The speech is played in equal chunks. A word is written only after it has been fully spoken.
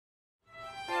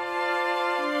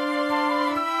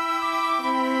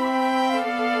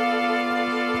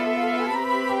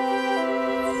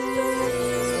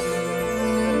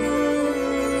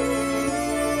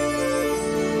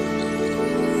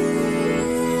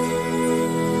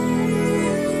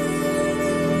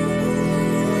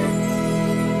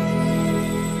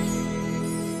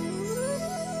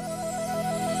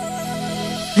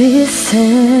Listen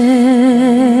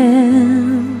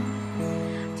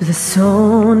to the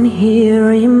song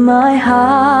here in my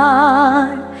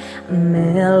heart, a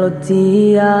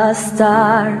melody I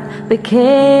start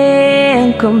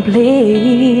became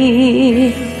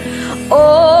complete.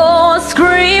 Oh,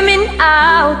 screaming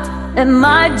out, and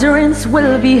my dreams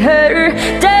will be heard.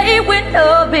 They will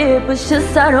not be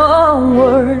pushed our own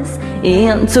words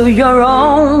into your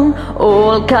own,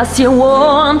 all 'cause you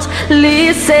won't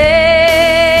listen.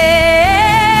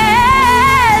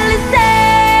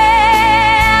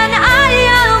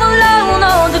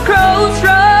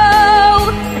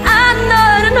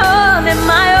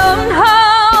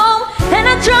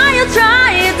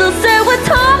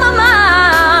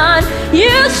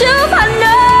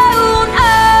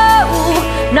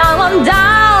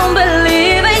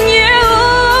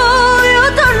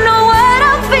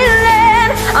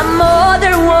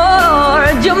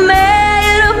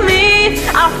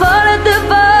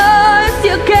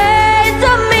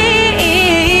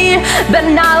 But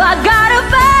now I gotta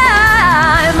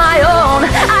find my own.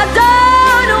 I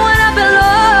don't wanna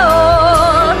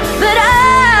belong, but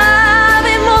I've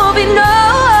been moving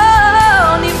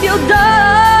on. If you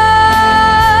don't,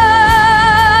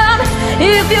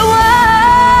 if you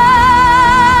want,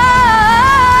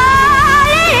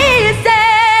 listen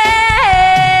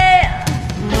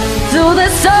to the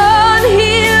song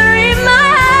here in my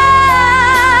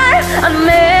heart, a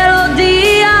melody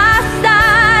I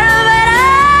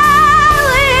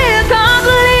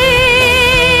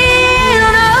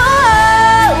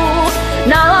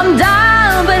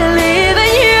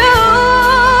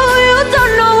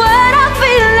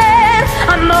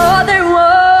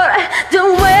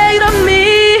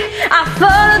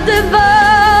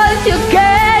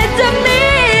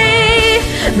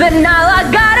but now